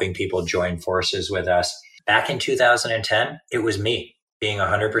helping people join forces with us, back in 2010, it was me being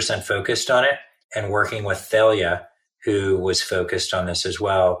 100% focused on it and working with Thalia, who was focused on this as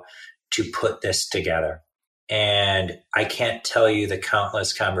well, to put this together. And I can't tell you the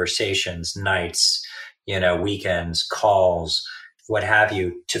countless conversations, nights, weekends, calls, what have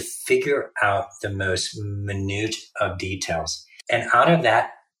you, to figure out the most minute of details. And out of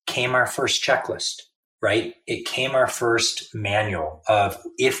that came our first checklist. right? It came our first manual of,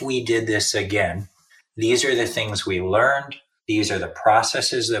 if we did this again, these are the things we learned. These are the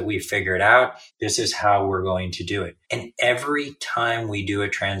processes that we figured out. This is how we're going to do it. And every time we do a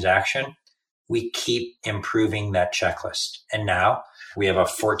transaction, we keep improving that checklist. And now we have a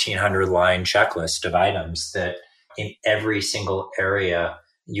 1,400 line checklist of items that in every single area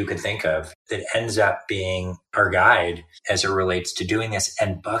you could think of that ends up being our guide as it relates to doing this.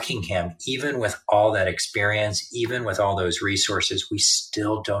 And Buckingham, even with all that experience, even with all those resources, we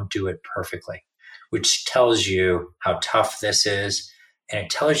still don't do it perfectly, which tells you how tough this is. And it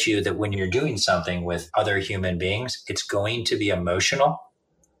tells you that when you're doing something with other human beings, it's going to be emotional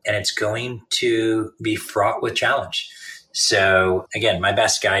and it's going to be fraught with challenge. So again, my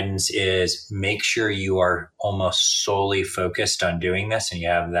best guidance is make sure you are almost solely focused on doing this and you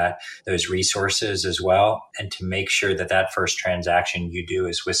have those resources as well. And to make sure that that first transaction you do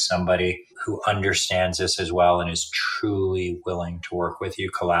is with somebody who understands this as well and is truly willing to work with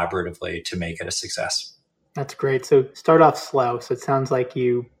you collaboratively to make it a success. That's great. So start off slow. So it sounds like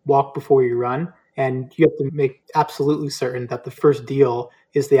you walk before you run, and you have to make absolutely certain that the first deal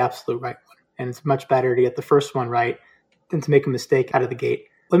is the absolute right one. And it's much better to get the first one right than to make a mistake out of the gate.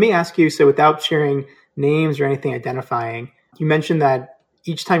 Let me ask you, so without sharing names or anything identifying, you mentioned that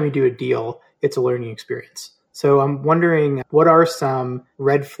each time you do a deal, it's a learning experience. So I'm wondering, what are some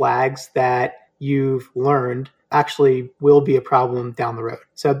red flags that you've learned actually will be a problem down the road?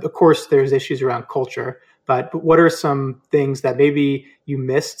 So of course, there's issues around culture, but what are some things that maybe you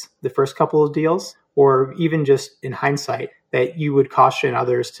missed the first couple of deals, or even just in hindsight, that you would caution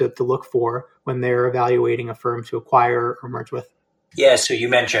others to look for when they're evaluating a firm to acquire or merge with? Yeah, so you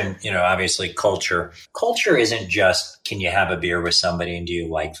mentioned, obviously culture. Culture isn't just, can you have a beer with somebody and do you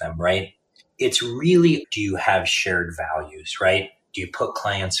like them, right? It's really, do you have shared values, right? Do you put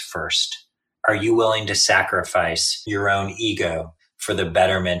clients first? Are you willing to sacrifice your own ego for the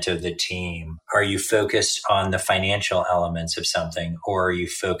betterment of the team? Are you focused on the financial elements of something, or are you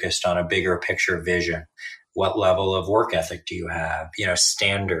focused on a bigger picture vision? What level of work ethic do you have?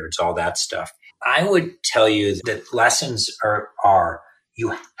 Standards, all that stuff. I would tell you that lessons are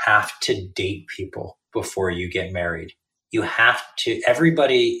you have to date people before you get married. You have to,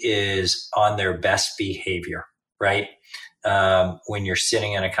 everybody is on their best behavior, right? When you're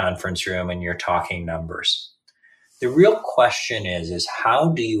sitting in a conference room and you're talking numbers. The real question is how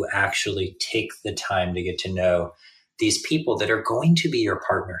do you actually take the time to get to know these people that are going to be your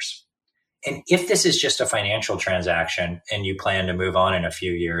partners? And if this is just a financial transaction and you plan to move on in a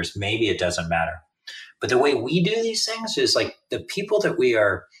few years, maybe it doesn't matter. But the way we do these things is like the people that we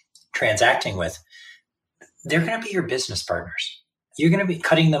are transacting with, they're going to be your business partners. You're going to be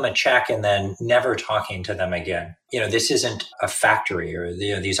cutting them a check and then never talking to them again. This isn't a factory, or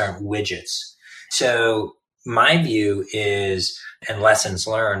these aren't widgets. So my view is, and lessons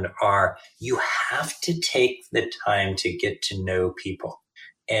learned are, you have to take the time to get to know people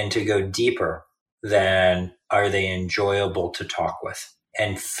and to go deeper than are they enjoyable to talk with,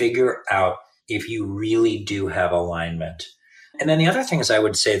 and figure out if you really do have alignment. And then the other things I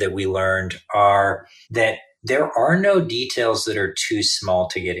would say that we learned are that there are no details that are too small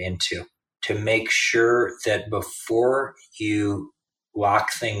to get into, to make sure that before you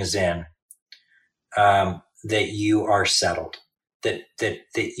lock things in, that you are settled, that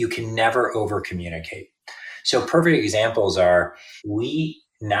you can never over communicate. So perfect examples are, we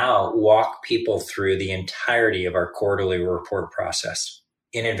now walk people through the entirety of our quarterly report process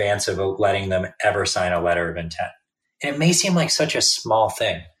in advance of letting them ever sign a letter of intent. And it may seem like such a small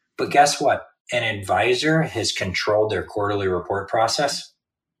thing, but guess what? An advisor has controlled their quarterly report process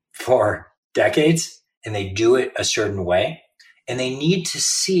for decades, and they do it a certain way, and they need to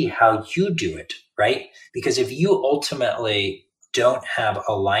see how you do it, right? Because if you ultimately don't have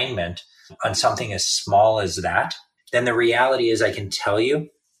alignment on something as small as that, then the reality is, I can tell you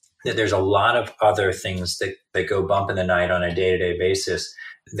that there's a lot of other things that go bump in the night on a day-to-day basis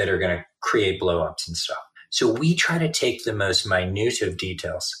that are going to create blow-ups and stuff. So we try to take the most minute of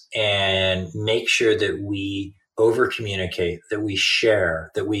details and make sure that we over-communicate, that we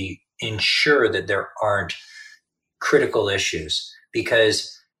share, that we ensure that there aren't critical issues.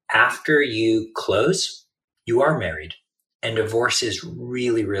 Because after you close, you are married, and divorce is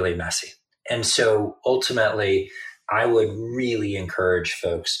really, really messy. And so ultimately, I would really encourage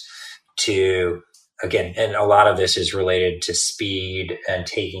folks to, again, and a lot of this is related to speed and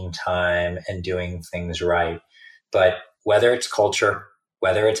taking time and doing things right. But whether it's culture,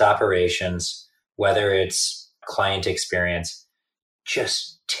 whether it's operations, whether it's client experience,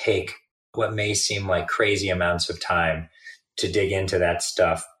 just take what may seem like crazy amounts of time to dig into that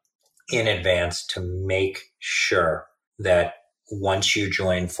stuff in advance to make sure that once you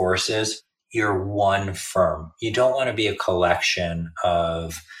join forces, you're one firm. You don't want to be a collection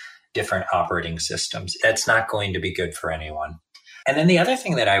of different operating systems. That's not going to be good for anyone. And then the other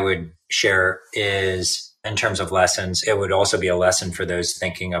thing that I would share is, in terms of lessons, it would also be a lesson for those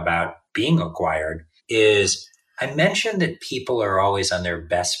thinking about being acquired, is I mentioned that people are always on their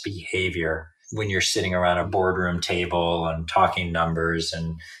best behavior when you're sitting around a boardroom table and talking numbers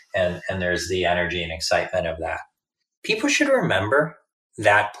and there's the energy and excitement of that. People should remember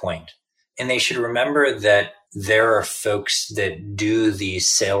that point. And they should remember that there are folks that do these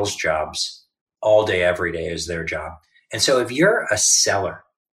sales jobs all day, every day is their job. And so if you're a seller,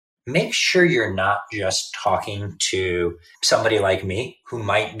 make sure you're not just talking to somebody like me who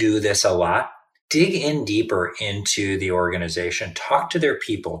might do this a lot. Dig in deeper into the organization. Talk to their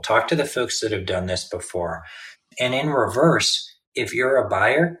people. Talk to the folks that have done this before. And in reverse, if you're a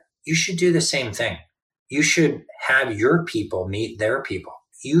buyer, you should do the same thing. You should have your people meet their people.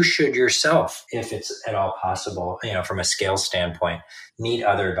 You should yourself, if it's at all possible, from a scale standpoint, meet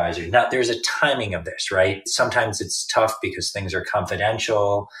other advisors. Now, there's a timing of this, right? Sometimes it's tough because things are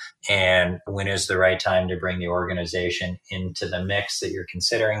confidential, and when is the right time to bring the organization into the mix that you're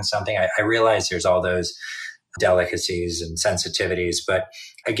considering something? I realize there's all those delicacies and sensitivities, but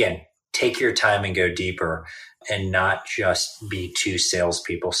again, take your time and go deeper and not just be two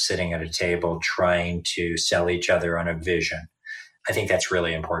salespeople sitting at a table trying to sell each other on a vision. I think that's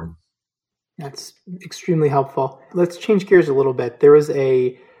really important. That's extremely helpful. Let's change gears a little bit. There was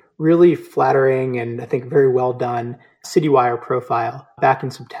a really flattering and I think very well done CityWire profile back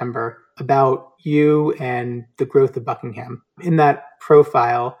in September about you and the growth of Buckingham. In that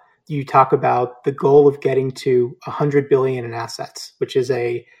profile, you talk about the goal of getting to $100 billion in assets, which is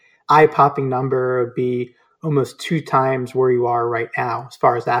a eye-popping number. It would be almost 2 times where you are right now as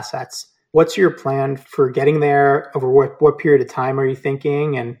far as assets. What's your plan for getting there? Over what period of time are you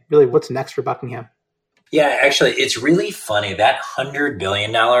thinking? And really, what's next for Buckingham? Yeah, actually, it's really funny. That $100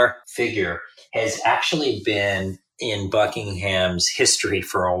 billion figure has actually been in Buckingham's history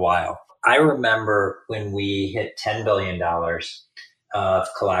for a while. I remember when we hit $10 billion of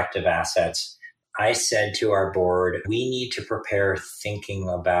collective assets, I said to our board, we need to prepare thinking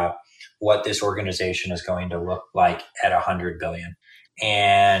about what this organization is going to look like at $100 billion.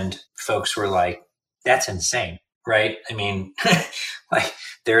 And folks were like, that's insane, right? I mean, like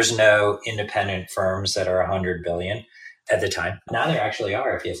there's no independent firms that are 100 billion at the time. Now there actually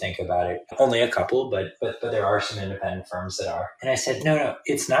are, if you think about it. Only a couple, but there are some independent firms that are. And I said, no,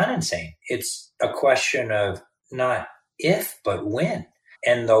 it's not insane. It's a question of not if, but when.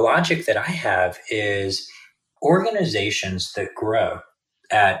 And the logic that I have is organizations that grow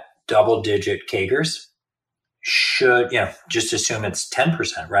at double-digit CAGRs should, just assume it's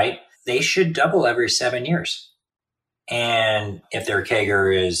 10%, right? They should double every 7 years. And if their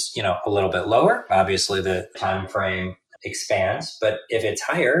CAGR is, a little bit lower, obviously the time frame expands. But if it's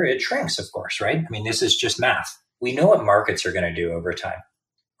higher, it shrinks, of course, right? I mean, this is just math. We know what markets are going to do over time,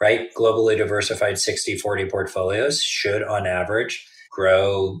 right? Globally diversified 60-40 portfolios should, on average,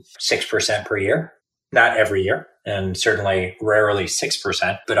 grow 6% per year. Not every year, and certainly rarely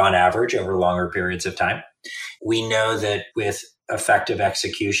 6%, but on average over longer periods of time. We know that with effective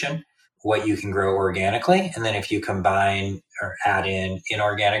execution, what you can grow organically, and then if you combine or add in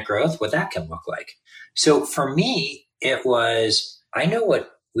inorganic growth, what that can look like. So for me, it was, I know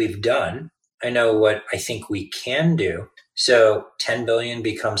what we've done. I know what I think we can do. So 10 billion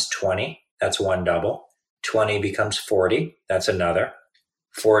becomes 20. That's one double. 20 becomes 40. That's another.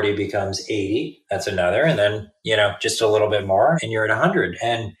 40 becomes 80. That's another. And then, just a little bit more and you're at 100.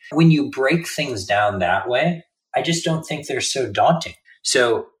 And when you break things down that way, I just don't think they're so daunting.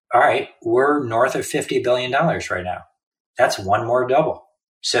 So, all right, we're north of $50 billion right now. That's one more double.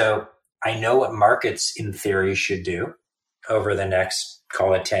 So I know what markets in theory should do over the next,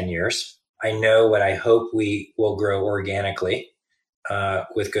 call it 10 years. I know what I hope we will grow organically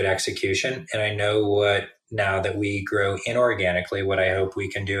with good execution. And I know what, now that we grow inorganically, what I hope we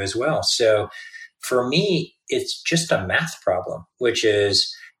can do as well. So for me, it's just a math problem, which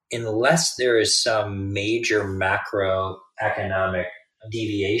is unless there is some major macroeconomic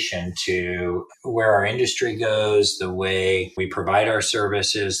deviation to where our industry goes, the way we provide our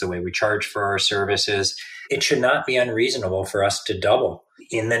services, the way we charge for our services, it should not be unreasonable for us to double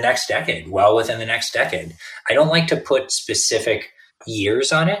in the next decade, well within the next decade. I don't like to put specific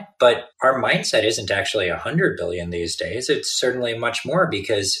years on it, but our mindset isn't actually 100 billion these days. It's certainly much more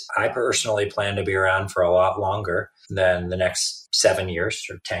because I personally plan to be around for a lot longer than the next 7 years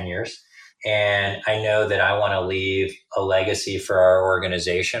or 10 years. And I know that I want to leave a legacy for our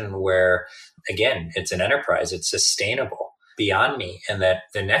organization where, again, it's an enterprise, it's sustainable beyond me, and that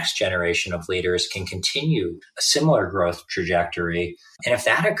the next generation of leaders can continue a similar growth trajectory. And if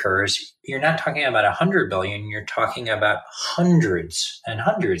that occurs, you're not talking about 100 billion, you're talking about hundreds and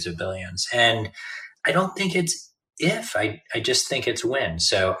hundreds of billions. And I don't think it's if, I just think it's when.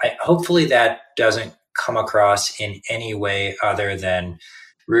 So hopefully that doesn't come across in any way other than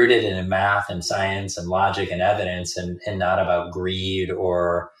rooted in math and science and logic and evidence, and not about greed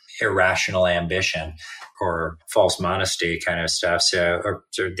or irrational ambition or false modesty kind of stuff. So, or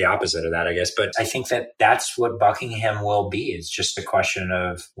the opposite of that, I guess. But I think that that's what Buckingham will be. It's just a question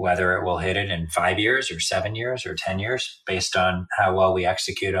of whether it will hit it in 5 years or 7 years or 10 years, based on how well we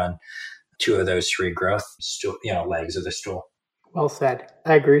execute on two of those three growth legs of the stool. Well said.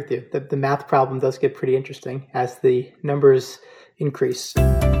 I agree with you. The math problem does get pretty interesting as the numbers increase.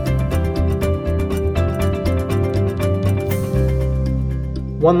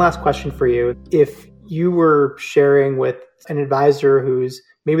 One last question for you. If you were sharing with an advisor who's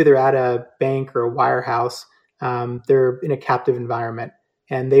maybe they're at a bank or a wirehouse, they're in a captive environment,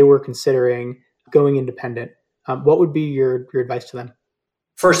 and they were considering going independent, what would be your advice to them?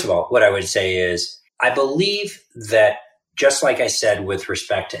 First of all, what I would say is I believe that, just like I said with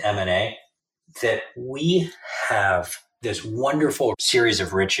respect to M&A, that we have this wonderful series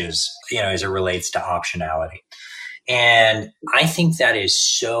of riches, as it relates to optionality. And I think that is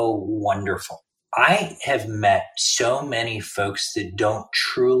so wonderful. I have met so many folks that don't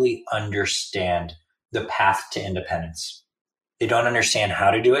truly understand the path to independence. They don't understand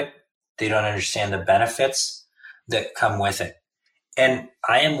how to do it. They don't understand the benefits that come with it. And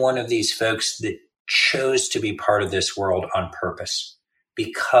I am one of these folks that chose to be part of this world on purpose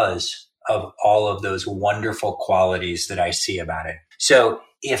because of all of those wonderful qualities that I see about it. So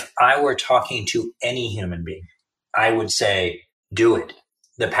if I were talking to any human being, I would say, do it.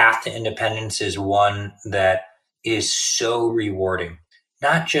 The path to independence is one that is so rewarding,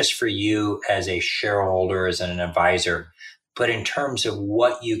 not just for you as a shareholder, as an advisor, but in terms of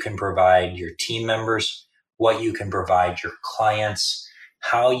what you can provide your team members, what you can provide your clients,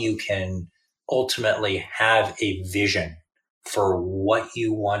 how you can ultimately have a vision for what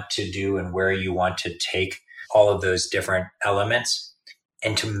you want to do and where you want to take all of those different elements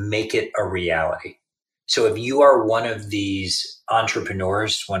and to make it a reality. So if you are one of these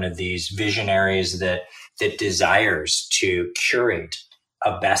entrepreneurs, one of these visionaries that desires to curate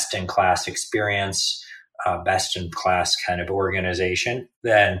a best-in-class experience, a best-in-class kind of organization,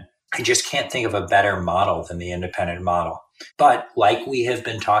 then I just can't think of a better model than the independent model. But like we have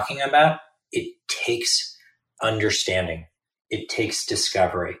been talking about, it takes understanding. It takes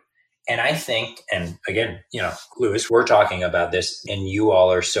discovery. And I think, and again, Louis, we're talking about this and you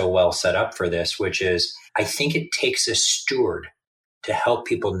all are so well set up for this, which is, I think it takes a steward to help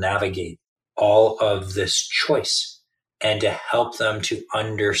people navigate all of this choice and to help them to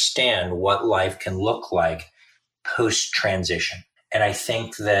understand what life can look like post-transition. And I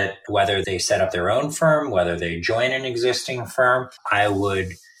think that whether they set up their own firm, whether they join an existing firm, I would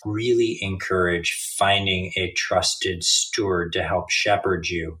really encourage finding a trusted steward to help shepherd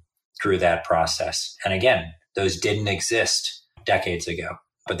you through that process. And again, those didn't exist decades ago,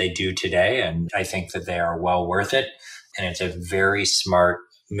 but they do today. And I think that they are well worth it. And it's a very smart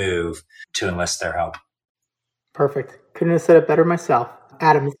move to enlist their help. Perfect. Couldn't have said it better myself.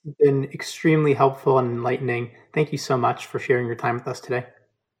 Adam, this has been extremely helpful and enlightening. Thank you so much for sharing your time with us today.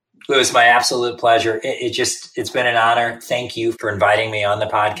 Louis, my absolute pleasure. It's been an honor. Thank you for inviting me on the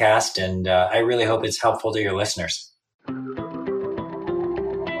podcast. And I really hope it's helpful to your listeners.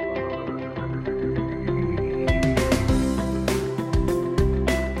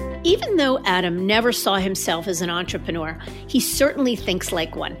 Even though Adam never saw himself as an entrepreneur, he certainly thinks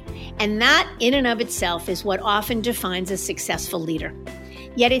like one. And that in and of itself is what often defines a successful leader.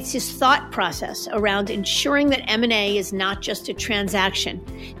 Yet it's his thought process around ensuring that M&A is not just a transaction,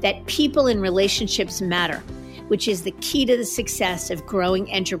 that people and relationships matter, which is the key to the success of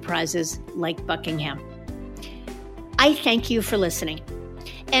growing enterprises like Buckingham. I thank you for listening.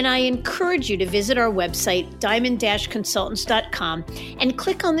 And I encourage you to visit our website, diamond-consultants.com, and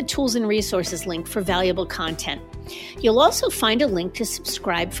click on the Tools and Resources link for valuable content. You'll also find a link to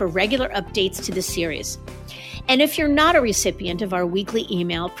subscribe for regular updates to the series. And if you're not a recipient of our weekly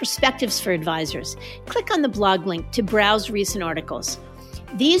email, Perspectives for Advisors, click on the blog link to browse recent articles.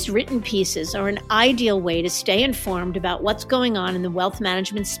 These written pieces are an ideal way to stay informed about what's going on in the wealth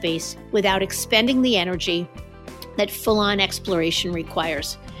management space without expending the energy that full-on exploration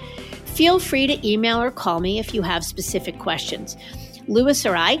requires. Feel free to email or call me if you have specific questions. Louis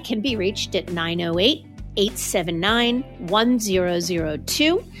or I can be reached at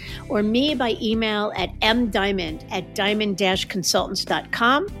 908-879-1002 or me by email at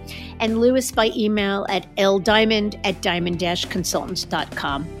mdiamond@diamond-consultants.com and Louis by email at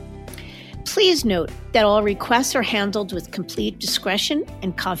ldiamond@diamond-consultants.com. Please note that all requests are handled with complete discretion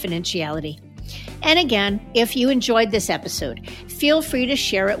and confidentiality. And again, if you enjoyed this episode, feel free to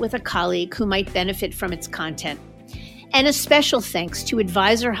share it with a colleague who might benefit from its content. And a special thanks to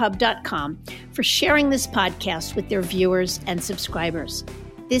AdvisorHub.com for sharing this podcast with their viewers and subscribers.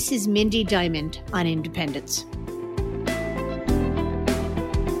 This is Mindy Diamond on Independence.